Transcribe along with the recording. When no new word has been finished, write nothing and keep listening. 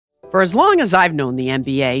For as long as I've known the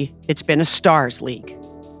NBA, it's been a stars league.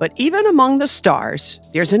 But even among the stars,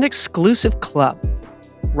 there's an exclusive club.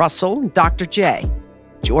 Russell and Dr. J,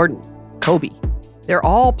 Jordan, Kobe. They're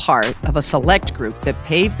all part of a select group that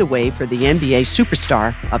paved the way for the NBA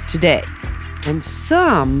superstar of today. And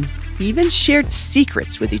some even shared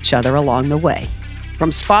secrets with each other along the way.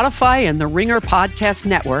 From Spotify and the Ringer Podcast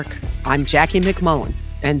Network, I'm Jackie McMullen,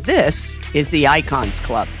 and this is the Icons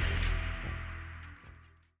Club.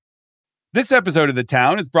 This episode of The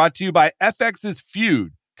Town is brought to you by FX's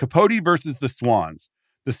Feud, Capote versus the Swans.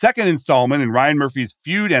 The second installment in Ryan Murphy's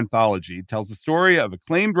Feud anthology tells the story of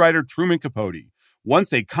acclaimed writer Truman Capote,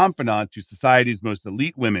 once a confidant to society's most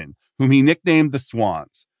elite women, whom he nicknamed the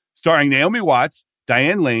Swans. Starring Naomi Watts,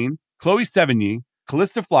 Diane Lane, Chloe Sevigny,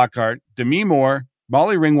 Callista Flockhart, Demi Moore,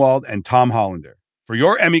 Molly Ringwald, and Tom Hollander. For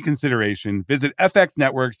your Emmy consideration, visit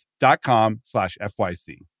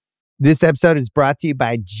fxnetworks.com/FYC. This episode is brought to you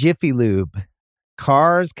by Jiffy Lube.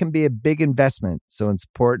 Cars can be a big investment, so it's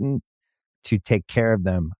important to take care of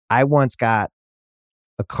them. I once got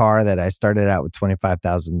a car that I started out with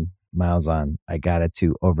 25,000 miles on. I got it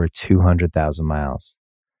to over 200,000 miles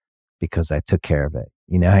because I took care of it.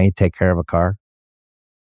 You know how you take care of a car?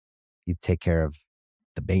 You take care of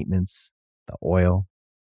the maintenance, the oil,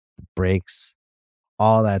 the brakes,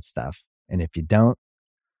 all that stuff. And if you don't,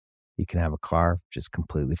 you can have a car just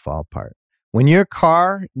completely fall apart. When your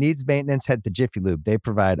car needs maintenance, head to Jiffy Lube. They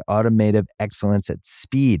provide automotive excellence at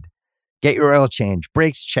speed. Get your oil change,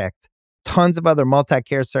 brakes checked, tons of other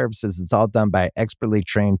multi-care services. It's all done by expertly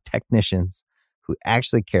trained technicians who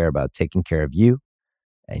actually care about taking care of you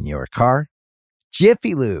and your car.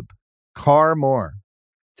 Jiffy Lube, car more.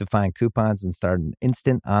 To find coupons and start an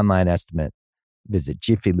instant online estimate, visit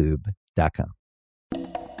jiffylube.com.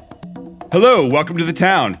 Hello, welcome to The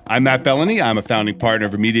Town. I'm Matt Bellany. I'm a founding partner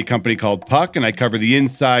of a media company called Puck, and I cover the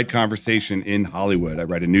inside conversation in Hollywood. I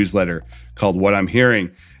write a newsletter called What I'm Hearing.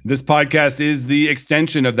 This podcast is the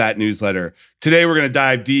extension of that newsletter. Today, we're going to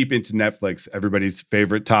dive deep into Netflix, everybody's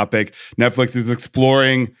favorite topic. Netflix is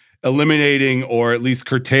exploring eliminating or at least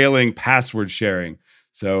curtailing password sharing.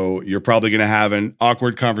 So you're probably going to have an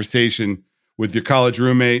awkward conversation with your college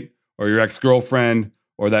roommate or your ex-girlfriend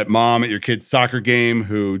or that mom at your kid's soccer game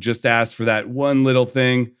who just asked for that one little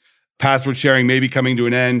thing. Password sharing may be coming to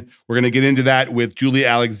an end. We're going to get into that with Julia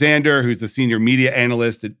Alexander, who's the senior media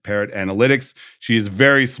analyst at Parrot Analytics. She is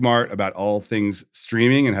very smart about all things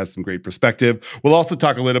streaming and has some great perspective. We'll also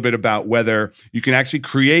talk a little bit about whether you can actually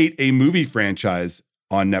create a movie franchise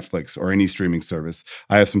on Netflix or any streaming service.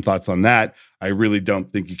 I have some thoughts on that. I really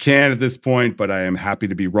don't think you can at this point, but I am happy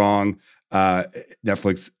to be wrong.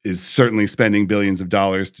 Netflix is certainly spending billions of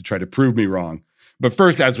dollars to try to prove me wrong. But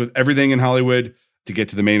first, as with everything in Hollywood, to get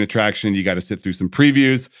to the main attraction, you got to sit through some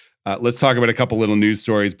previews. Let's talk about a couple little news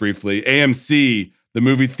stories briefly. AMC, the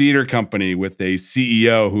movie theater company with a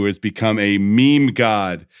CEO who has become a meme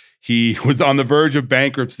god. He was on the verge of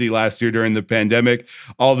bankruptcy last year during the pandemic.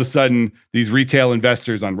 All of a sudden, these retail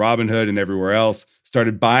investors on Robinhood and everywhere else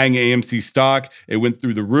started buying AMC stock. It went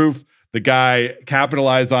through the roof. The guy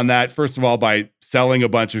capitalized on that, first of all, by selling a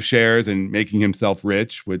bunch of shares and making himself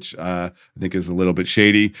rich, which I think is a little bit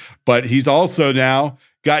shady. But he's also now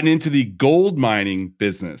gotten into the gold mining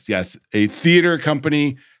business. Yes, a theater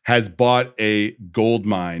company has bought a gold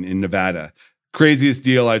mine in Nevada. Craziest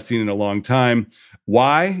deal I've seen in a long time.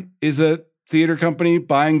 Why is a theater company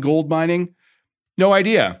buying gold mining? No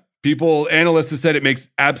idea. Analysts have said it makes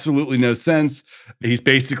absolutely no sense. He's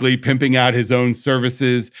basically pimping out his own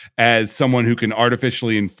services as someone who can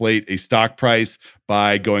artificially inflate a stock price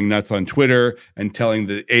by going nuts on Twitter and telling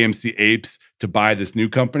the AMC apes to buy this new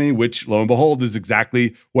company, which lo and behold is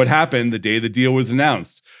exactly what happened the day the deal was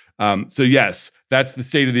announced. So yes, that's the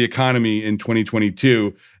state of the economy in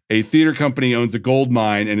 2022. A theater company owns a gold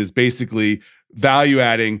mine and is basically value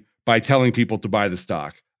adding by telling people to buy the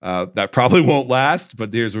stock. That probably won't last,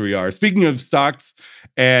 but here's where we are. Speaking of stocks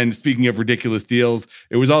and speaking of ridiculous deals,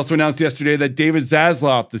 it was also announced yesterday that David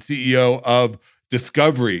Zaslav, the CEO of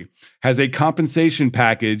Discovery, has a compensation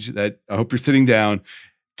package that, I hope you're sitting down,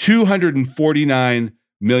 $249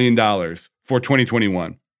 million for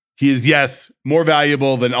 2021. He is, yes, more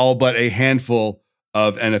valuable than all but a handful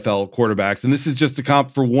of NFL quarterbacks. And this is just a comp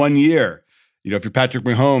for 1 year. You know, if you're Patrick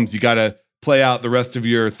Mahomes, you got to play out the rest of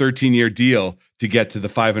your 13-year deal to get to the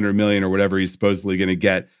 $500 million or whatever he's supposedly going to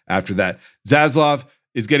get after that. Zaslav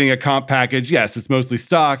is getting a comp package. Yes, it's mostly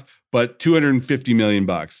stock, but $250 million.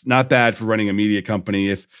 Not bad for running a media company.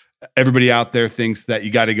 If everybody out there thinks that you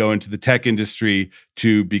got to go into the tech industry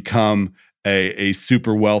to become a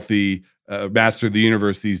super wealthy master of the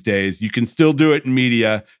universe these days. You can still do it in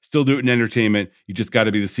media, still do it in entertainment. You just got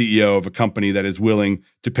to be the CEO of a company that is willing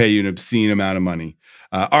to pay you an obscene amount of money.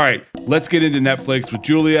 All right, let's get into Netflix with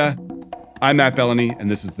Julia. I'm Matt Bellany, and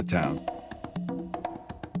this is The Town.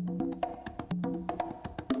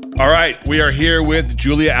 All right, we are here with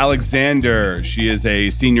Julia Alexander. She is a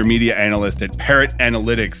senior media analyst at Parrot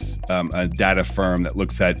Analytics, a data firm that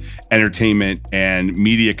looks at entertainment and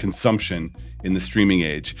media consumption in the streaming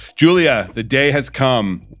age. Julia, the day has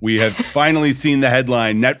come. We have finally seen the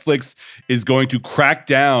headline. Netflix is going to crack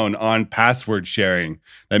down on password sharing.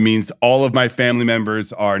 That means all of my family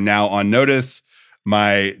members are now on notice.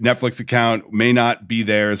 My Netflix account may not be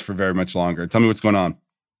theirs for very much longer. Tell me what's going on.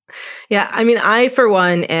 Yeah, I mean, I, for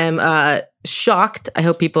one, am shocked. I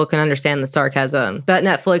hope people can understand the sarcasm that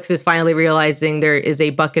Netflix is finally realizing there is a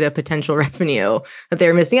bucket of potential revenue that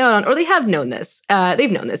they're missing out on, or they have known this.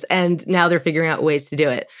 They've known this, and now they're figuring out ways to do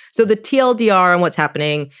it. So the TLDR on what's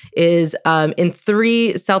happening is in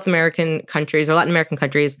 3 South American countries or Latin American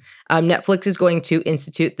countries, Netflix is going to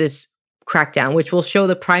institute this crackdown, which will show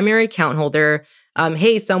the primary account holder,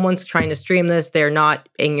 hey, someone's trying to stream this. They're not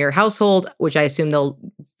in your household, which I assume they'll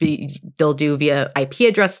do via IP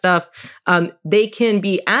address stuff. They can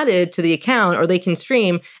be added to the account, or they can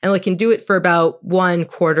stream, and they can do it for about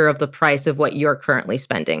 1/4 of the price of what you're currently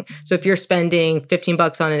spending. So if you're spending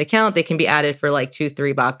 $15 on an account, they can be added for like $2,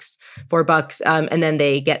 $3, $4, and then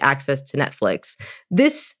they get access to Netflix.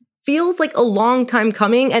 This feels like a long time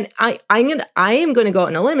coming, and I am going to go out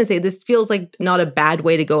on a limb and say this feels like not a bad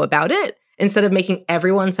way to go about it. Instead of making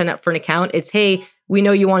everyone sign up for an account, it's, hey, we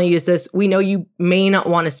know you want to use this. We know you may not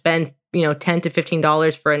want to spend, $10 to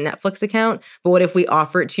 $15 for a Netflix account, but what if we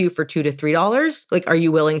offer it to you for $2 to $3? Like, are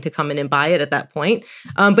you willing to come in and buy it at that point?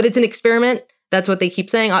 But it's an experiment. That's what they keep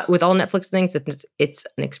saying with all Netflix things. It's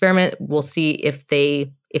an experiment. We'll see if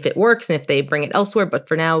it works and if they bring it elsewhere. But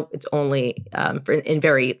for now, it's only in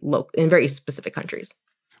very specific countries.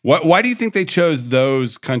 Why do you think they chose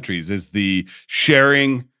those countries? Is the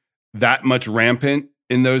sharing that much rampant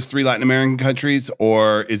in those 3 Latin American countries,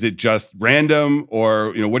 or is it just random,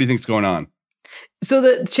 or what do you think's going on? So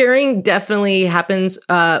the sharing definitely happens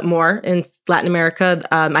more in Latin America.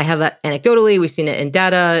 I have that anecdotally. We've seen it in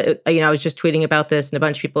data. I was just tweeting about this, and a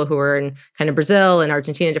bunch of people who are in kind of Brazil and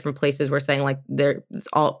Argentina, different places, were saying like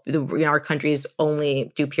our countries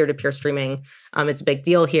only do peer-to-peer streaming. It's a big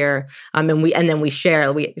deal here. And then we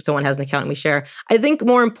share. Someone has an account and we share. I think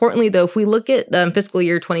more importantly, though, if we look at fiscal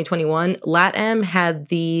year 2021, LATAM had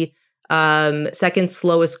the second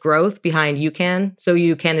slowest growth behind UCAN. So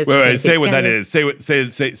UCAN is... Wait, say what Canada. That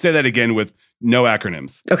is. Say that again with no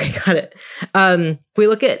acronyms. Okay, got it. If we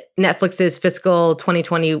look at Netflix's fiscal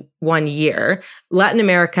 2021 year, Latin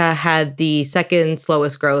America had the second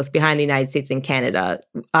slowest growth behind the United States and Canada.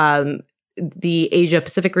 The Asia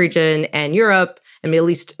Pacific region and Europe and Middle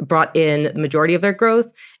East brought in the majority of their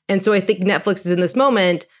growth. And so I think Netflix is in this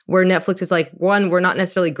moment where Netflix is like, 1, we're not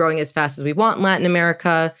necessarily growing as fast as we want in Latin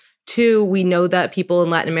America. 2, we know that people in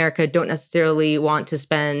Latin America don't necessarily want to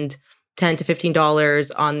spend $10 to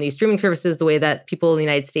 $15 on these streaming services the way that people in the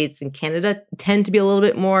United States and Canada tend to be a little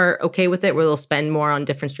bit more okay with it, where they'll spend more on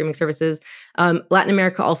different streaming services. Latin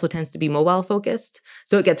America also tends to be mobile focused,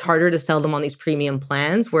 so it gets harder to sell them on these premium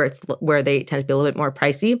plans where they tend to be a little bit more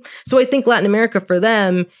pricey. So I think Latin America for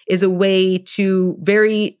them is a way to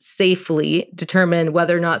very safely determine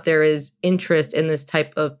whether or not there is interest in this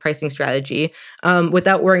type of pricing strategy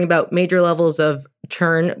without worrying about major levels of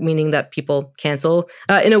churn, meaning that people cancel,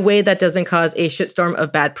 in a way that doesn't cause a shitstorm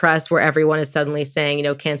of bad press where everyone is suddenly saying,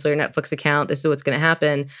 cancel your Netflix account. This is what's going to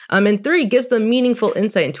happen. And 3, gives them meaningful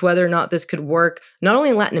insight into whether or not this could work, not only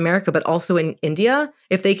in Latin America, but also in India.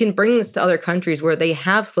 If they can bring this to other countries where they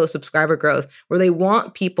have slow subscriber growth, where they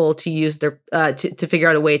want people to use their, to figure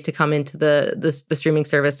out a way to come into the streaming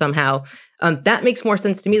service somehow. That makes more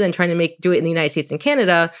sense to me than trying to do it in the United States and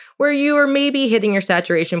Canada, where you are maybe hitting your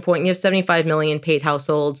saturation point. You have 75 million paid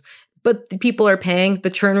households, but the people are paying. The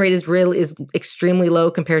churn rate is extremely low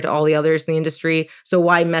compared to all the others in the industry. So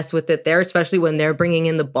why mess with it there, especially when they're bringing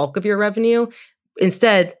in the bulk of your revenue?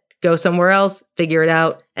 Instead, go somewhere else, figure it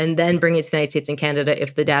out, and then bring it to the United States and Canada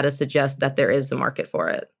if the data suggests that there is a market for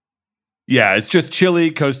it. Yeah, it's just Chile,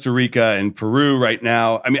 Costa Rica, and Peru right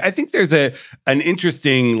now. I mean, I think there's an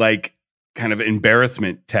interesting kind of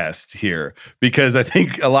embarrassment test here, because I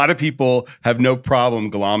think a lot of people have no problem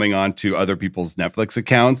glomming onto other people's Netflix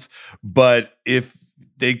accounts. But if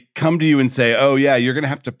they come to you and say, oh, yeah, you're going to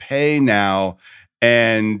have to pay now,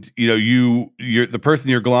 and you're the person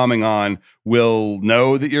you're glomming on will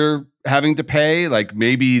know that you're having to pay, like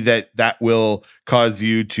maybe that will cause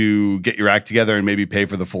you to get your act together and maybe pay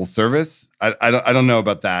for the full service. I don't know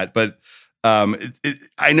about that, but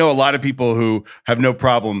I know a lot of people who have no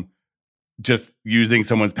problem just using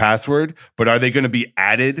someone's password, but are they going to be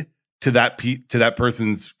added to that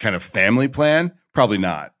person's kind of family plan? Probably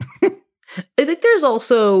not. I think there's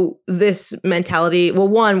also this mentality. Well,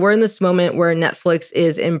 one, we're in this moment where Netflix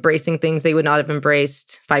is embracing things they would not have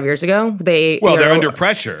embraced 5 years ago. They're under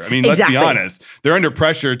pressure. I mean, Exactly. Let's be honest. They're under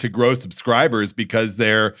pressure to grow subscribers because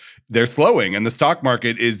they're slowing, and the stock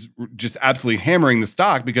market is just absolutely hammering the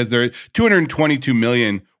stock because they're 222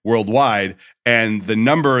 million worldwide, and the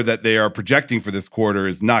number that they are projecting for this quarter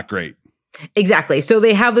is not great. Exactly. So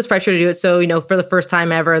they have this pressure to do it. So, for the first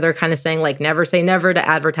time ever, they're kind of saying like never say never to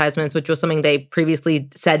advertisements, which was something they previously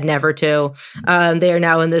said never to. They are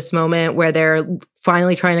now in this moment where they're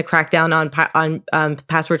finally trying to crack down on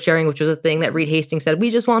password sharing, which was a thing that Reed Hastings said,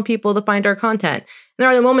 we just want people to find our content. And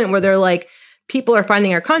they're at a moment where they're like, people are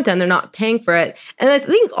finding our content, they're not paying for it. And I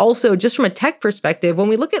think also just from a tech perspective, when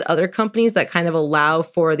we look at other companies that kind of allow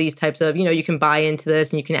for these types of, you can buy into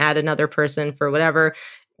this and you can add another person for whatever,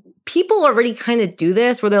 people already kind of do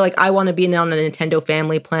this where they're like, I want to be on a Nintendo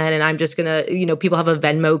family plan and I'm just going to, people have a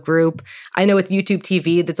Venmo group. I know with YouTube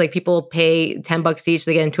TV, that's like people pay $10 each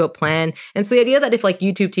to get into a plan. And so the idea that if like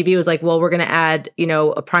YouTube TV was like, well, we're going to add,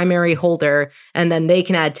 a primary holder and then they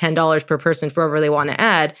can add $10 per person for whoever they want to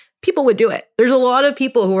add, people would do it. There's a lot of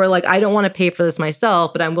people who are like, I don't want to pay for this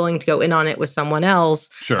myself, but I'm willing to go in on it with someone else.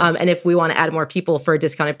 Sure. And if we want to add more people for a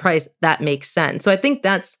discounted price, that makes sense. So I think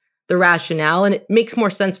that's the rationale, and it makes more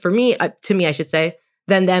sense for me, to me, I should say,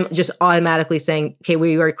 than them just automatically saying, okay,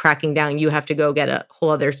 we are cracking down. You have to go get a whole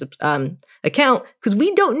other account, because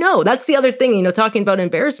we don't know. That's the other thing, talking about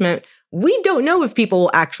embarrassment. We don't know if people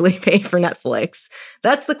will actually pay for Netflix.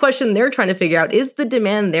 That's the question they're trying to figure out. Is the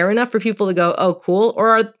demand there enough for people to go, oh, cool?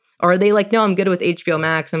 Or are they like, no, I'm good with HBO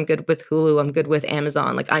Max. I'm good with Hulu. I'm good with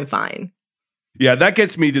Amazon. Like, I'm fine. Yeah, that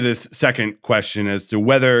gets me to this second question as to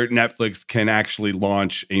whether Netflix can actually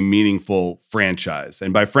launch a meaningful franchise.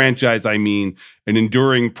 And by franchise, I mean an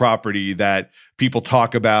enduring property that people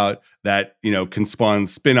talk about, that, can spawn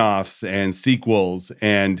spin-offs and sequels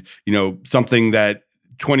and, something that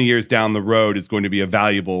 20 years down the road is going to be a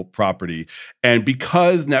valuable property. And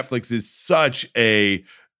because Netflix is such a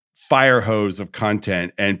fire hose of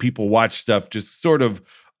content and people watch stuff just sort of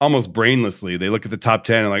almost brainlessly, they look at the top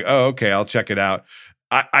 10 and like, oh, okay, I'll check it out.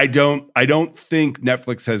 I don't think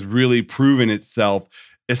Netflix has really proven itself,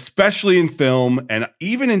 especially in film and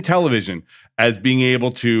even in television, as being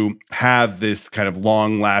able to have this kind of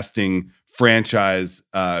long-lasting franchise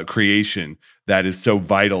creation that is so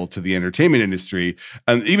vital to the entertainment industry.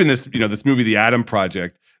 And even this, this movie, The Adam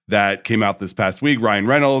Project, that came out this past week, Ryan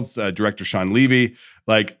Reynolds, director Sean Levy,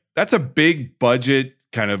 like that's a big budget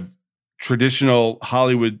kind of traditional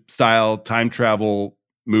Hollywood style time travel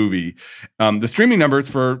movie. The streaming numbers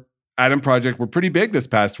for Adam Project were pretty big this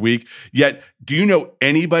past week. Yet, do you know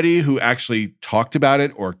anybody who actually talked about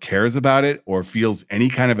it or cares about it or feels any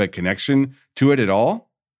kind of a connection to it at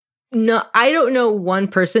all? No, I don't know one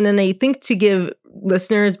person. And I think to give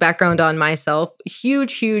listeners background on myself,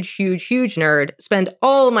 huge nerd, spend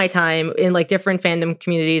all of my time in like different fandom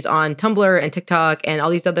communities on Tumblr and TikTok and all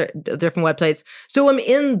these other different websites. So I'm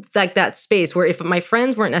in like that space where if my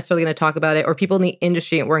friends weren't necessarily going to talk about it or people in the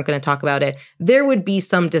industry weren't going to talk about it, there would be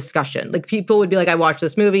some discussion. Like people would be like, I watched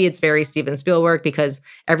this movie. It's very Steven Spielberg because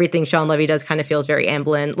everything Sean Levy does kind of feels very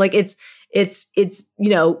Amblin. Like it's,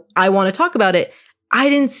 I want to talk about it. I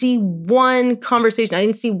didn't see one conversation. I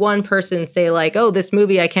didn't see one person say like, oh, this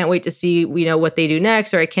movie, I can't wait to see, what they do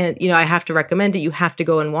next, or I can't, I have to recommend it. You have to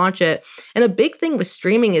go and watch it. And a big thing with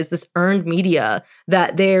streaming is this earned media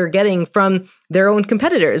that they're getting from their own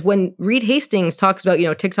competitors. When Reed Hastings talks about,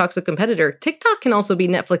 TikTok's a competitor, TikTok can also be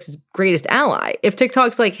Netflix's greatest ally. If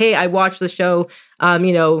TikTok's like, hey, I watched the show,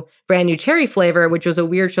 Brand New Cherry Flavor, which was a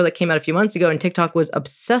weird show that came out a few months ago, and TikTok was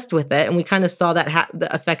obsessed with it. And we kind of saw that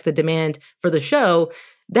affect the demand for the show.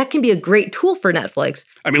 That can be a great tool for Netflix.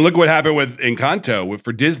 I mean, look what happened with Encanto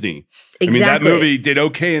for Disney. Exactly. I mean, that movie did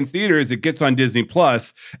okay in theaters. It gets on Disney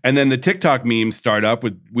Plus, and then the TikTok memes start up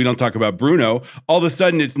with "We Don't Talk About Bruno." All of a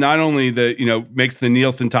sudden, it's not only makes the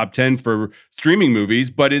Nielsen top 10 for streaming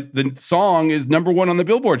movies, but the song is #1 on the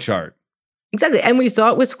Billboard chart. Exactly. And we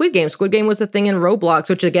saw it with Squid Game. Squid Game was a thing in Roblox,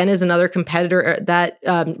 which again is another competitor that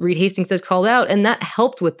Reed Hastings has called out. And that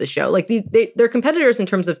helped with the show. Like they're competitors in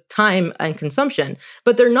terms of time and consumption,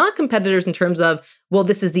 but they're not competitors in terms of, well,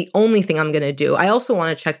 this is the only thing I'm going to do. I also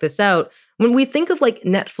want to check this out. when we think of like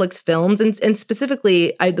Netflix films, and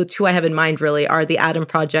specifically the two I have in mind really are The Adam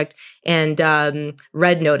Project and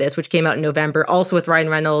Red Notice, which came out in November, also with Ryan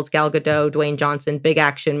Reynolds, Gal Gadot, Dwayne Johnson, big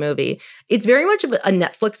action movie. It's very much of a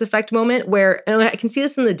Netflix effect moment where, and I can see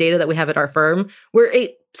this in the data that we have at our firm, where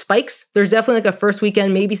it spikes. There's definitely like a first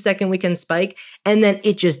weekend, maybe second weekend spike, and then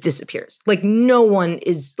it just disappears. Like no one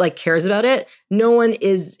is like cares about it. No one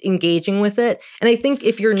is engaging with it. And I think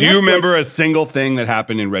if you're Do you remember a single thing that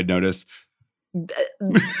happened in Red Notice?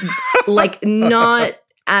 Like not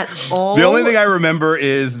at all. The only thing I remember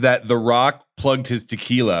is that The Rock plugged his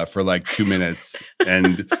tequila for like 2 minutes.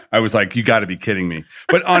 And I was like, you got to be kidding me.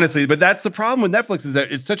 But honestly, that's the problem with Netflix is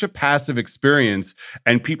that it's such a passive experience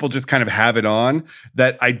and people just kind of have it on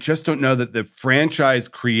that I just don't know that the franchise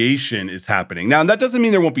creation is happening. Now, that doesn't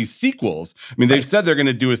mean there won't be sequels. I mean, they've said they're going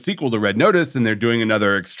to do a sequel to Red Notice and they're doing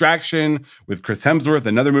another Extraction with Chris Hemsworth,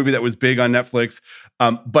 another movie that was big on Netflix.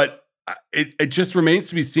 But it just remains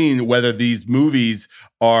to be seen whether these movies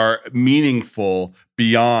are meaningful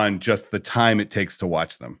beyond just the time it takes to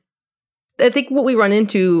watch them. I think what we run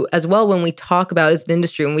into as well when we talk about as an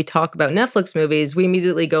industry, when we talk about Netflix movies, we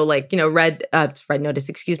immediately go like, Red Notice,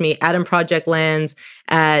 Adam Project lands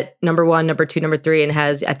at number 1, number 2, number 3, and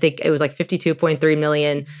has, I think it was like 52.3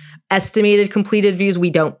 million estimated completed views. We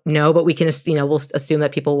don't know, but we can, we'll assume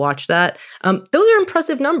that people watch that. Those are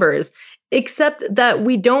impressive numbers. Except that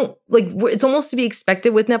we don't, like, it's almost to be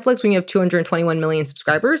expected with Netflix when you have 221 million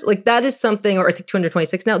subscribers. Like, that is something, or I think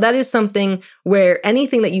 226 now, that is something where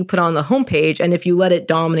anything that you put on the homepage, and if you let it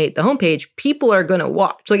dominate the homepage, people are going to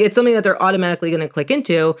watch. Like, it's something that they're automatically going to click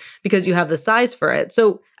into because you have the size for it.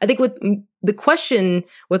 So I think with the question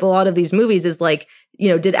with a lot of these movies is like,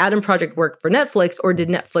 did Adam Project work for Netflix or did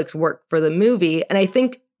Netflix work for the movie? And I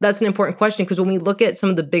think that's an important question because when we look at some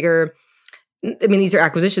of the bigger, these are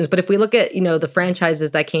acquisitions, but if we look at, the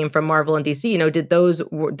franchises that came from Marvel and DC, did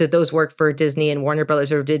those work for Disney and Warner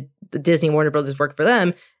Brothers, or did the Disney and Warner Brothers work for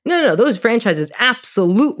them? No, those franchises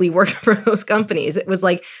absolutely worked for those companies. It was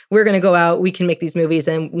like, we're going to go out, we can make these movies,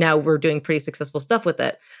 and now we're doing pretty successful stuff with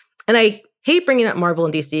it. And I hate bringing up Marvel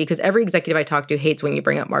and DC because every executive I talk to hates when you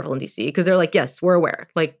bring up Marvel and DC because they're like, yes, we're aware.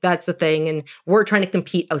 Like, that's the thing. And we're trying to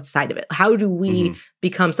compete outside of it. How do we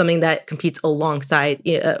become something that competes alongside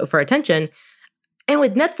for attention? And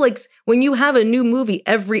with Netflix, when you have a new movie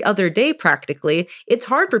every other day, practically, it's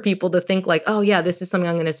hard for people to think like, oh yeah, this is something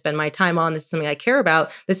I'm going to spend my time on. This is something I care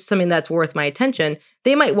about. This is something that's worth my attention.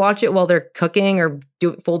 They might watch it while they're cooking or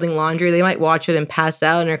folding laundry. They might watch it and pass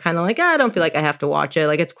out and they're kind of like, I don't feel like I have to watch it.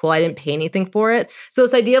 Like, it's cool. I didn't pay anything for it. So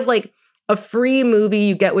this idea of like a free movie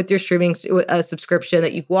you get with your streaming subscription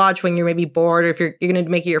that you watch when you're maybe bored, or if you're going to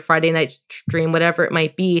make it your Friday night stream, whatever it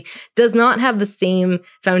might be, does not have the same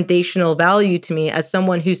foundational value to me as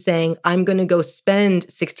someone who's saying, I'm going to go spend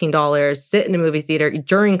 $16, sit in a movie theater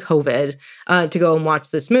during COVID to go and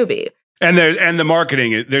watch this movie. And the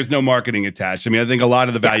marketing, there's no marketing attached. I mean, I think a lot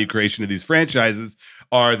of the value creation of these franchises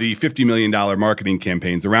are the $50 million marketing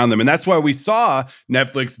campaigns around them. And that's why we saw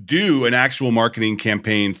Netflix do an actual marketing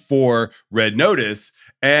campaign for Red Notice.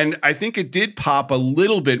 And I think it did pop a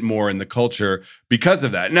little bit more in the culture because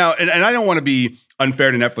of that. Now, and I don't want to be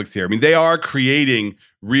unfair to Netflix here. I mean, they are creating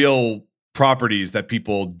real properties that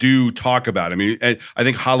people do talk about. I mean, I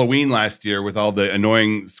think Halloween last year with all the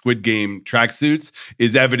annoying Squid Game tracksuits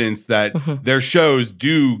is evidence that their shows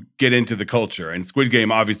do get into the culture. And Squid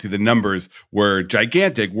Game, obviously, the numbers were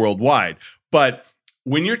gigantic worldwide. But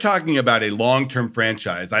when you're talking about a long-term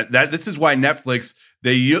franchise, this is why Netflix,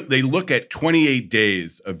 they look at 28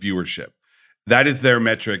 days of viewership. That is their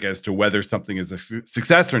metric as to whether something is a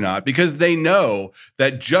success or not, because they know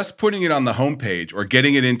that just putting it on the homepage or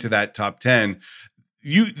getting it into that top 10,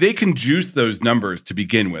 they can juice those numbers to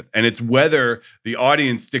begin with. And it's whether the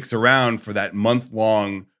audience sticks around for that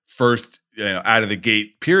month-long first out of the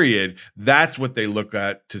gate period. That's what they look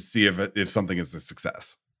at to see if something is a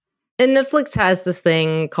success. And Netflix has this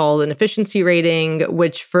thing called an efficiency rating,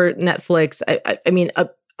 which for Netflix,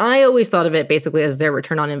 I always thought of it basically as their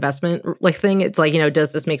return on investment like thing. It's like,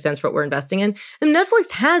 does this make sense for what we're investing in? And Netflix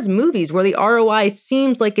has movies where the ROI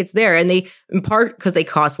seems like it's there, and they, in part because they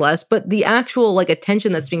cost less, but the actual like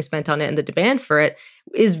attention that's being spent on it and the demand for it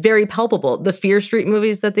is very palpable. The Fear Street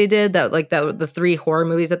movies that they did, the 3 horror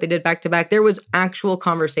movies that they did back to back, there was actual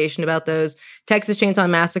conversation about those. Texas Chainsaw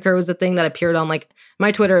Massacre was a thing that appeared on like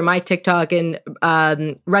my Twitter and my TikTok and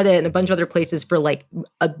Reddit and a bunch of other places for like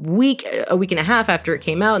a week and a half after it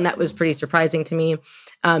came out. And that was pretty surprising to me,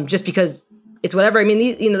 just because it's whatever. I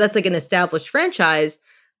mean, that's like an established franchise,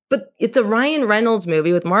 But it's a Ryan Reynolds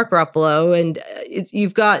movie with Mark Ruffalo, and it's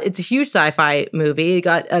a huge sci-fi movie. You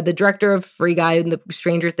got the director of Free Guy and the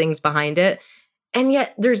Stranger Things behind it, and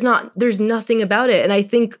yet there's nothing about it. And I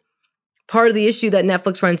think part of the issue that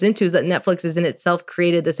Netflix runs into is that Netflix has in itself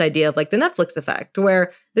created this idea of like the Netflix effect,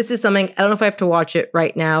 where this is something, I don't know if I have to watch it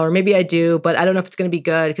right now, or maybe I do, but I don't know if it's going to be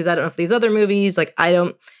good because I don't know if these other movies, like I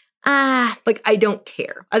don't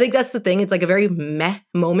care. I think that's the thing. It's like a very meh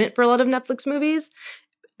moment for a lot of Netflix movies.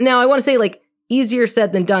 Now, I want to say, like, easier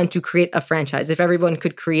said than done to create a franchise. If everyone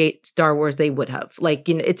could create Star Wars, they would have. Like,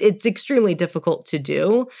 you know, it's extremely difficult to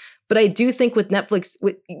do. But I do think with Netflix,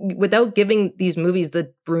 without giving these movies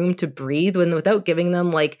the room to breathe, without giving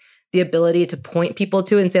them, like, the ability to point people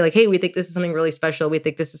to and say, like, hey, we think this is something really special. We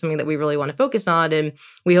think this is something that we really want to focus on. And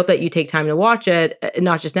we hope that you take time to watch it,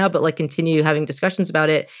 not just now, but, like, continue having discussions about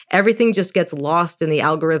it. Everything just gets lost in the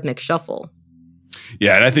algorithmic shuffle.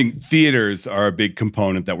 Yeah, and I think theaters are a big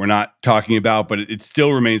component that we're not talking about, but it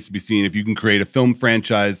still remains to be seen if you can create a film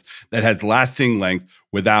franchise that has lasting length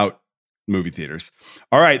without movie theaters.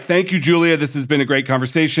 All right. Thank you, Julia. This has been a great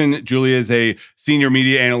conversation. Julia is a senior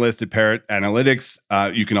media analyst at Parrot Analytics.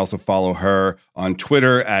 You can also follow her on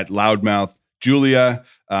Twitter at Loudmouth Julia.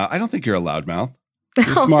 I don't think you're a loudmouth.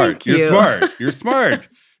 You're smart. You're smart. You're smart.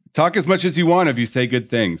 Talk as much as you want if you say good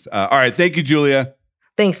things. All right. Thank you, Julia.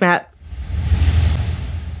 Thanks, Matt.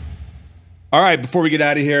 All right, before we get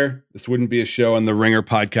out of here, this wouldn't be a show on the Ringer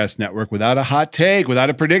Podcast Network without a hot take, without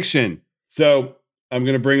a prediction. So I'm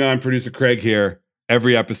going to bring on producer Craig here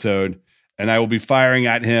every episode, and I will be firing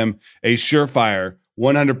at him a surefire,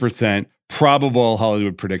 100% probable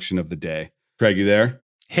Hollywood prediction of the day. Craig, you there?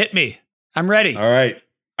 Hit me. I'm ready. All right.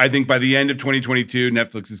 I think by the end of 2022,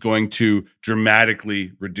 Netflix is going to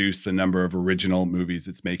dramatically reduce the number of original movies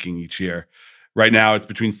it's making each year. Right now, it's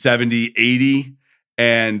between 70, 80,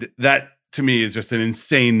 and that to me is just an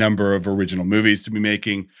insane number of original movies to be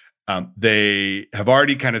making. They have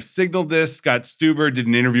already kind of signaled this. Scott Stuber did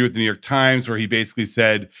an interview with the New York Times where he basically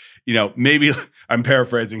said, you know, maybe, I'm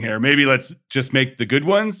paraphrasing here, maybe let's just make the good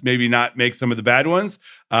ones, maybe not make some of the bad ones.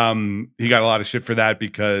 He got a lot of shit for that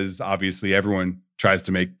because obviously everyone tries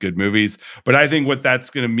to make good movies. But I think what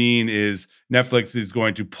that's going to mean is Netflix is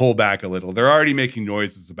going to pull back a little. They're already making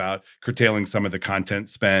noises about curtailing some of the content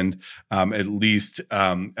spend, at least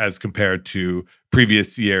as compared to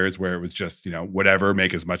previous years where it was just, you know, whatever,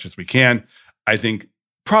 make as much as we can. I think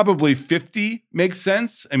probably 50 makes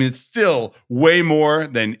sense. I mean, it's still way more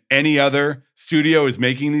than any other studio is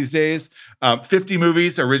making these days. 50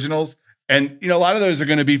 movies, originals. And, you know, a lot of those are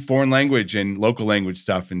going to be foreign language and local language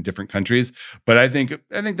stuff in different countries. But I think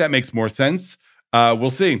that makes more sense.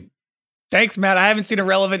 We'll see. Thanks, Matt. I haven't seen a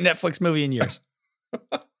relevant Netflix movie in years.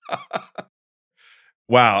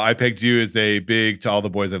 Wow. I pegged you as a big To All the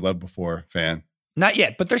Boys I've Loved Before fan. Not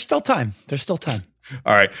yet, but there's still time. There's still time.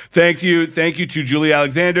 All right. Thank you. Thank you to Julie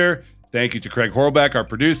Alexander. Thank you to Craig Horlbeck, our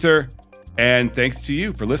producer. And thanks to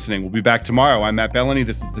you for listening. We'll be back tomorrow. I'm Matt Bellany.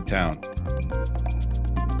 This is The Town.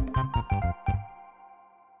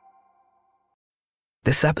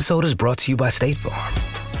 This episode is brought to you by State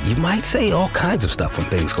Farm. You might say all kinds of stuff when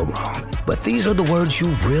things go wrong, but these are the words you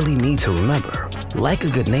really need to remember. Like a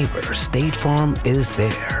good neighbor, State Farm is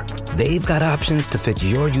there. They've got options to fit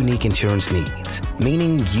your unique insurance needs,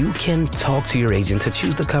 meaning you can talk to your agent to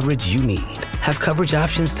choose the coverage you need, have coverage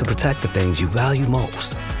options to protect the things you value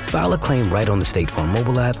most, file a claim right on the State Farm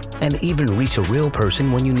mobile app, and even reach a real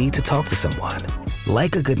person when you need to talk to someone.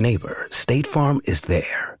 Like a good neighbor, State Farm is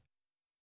there.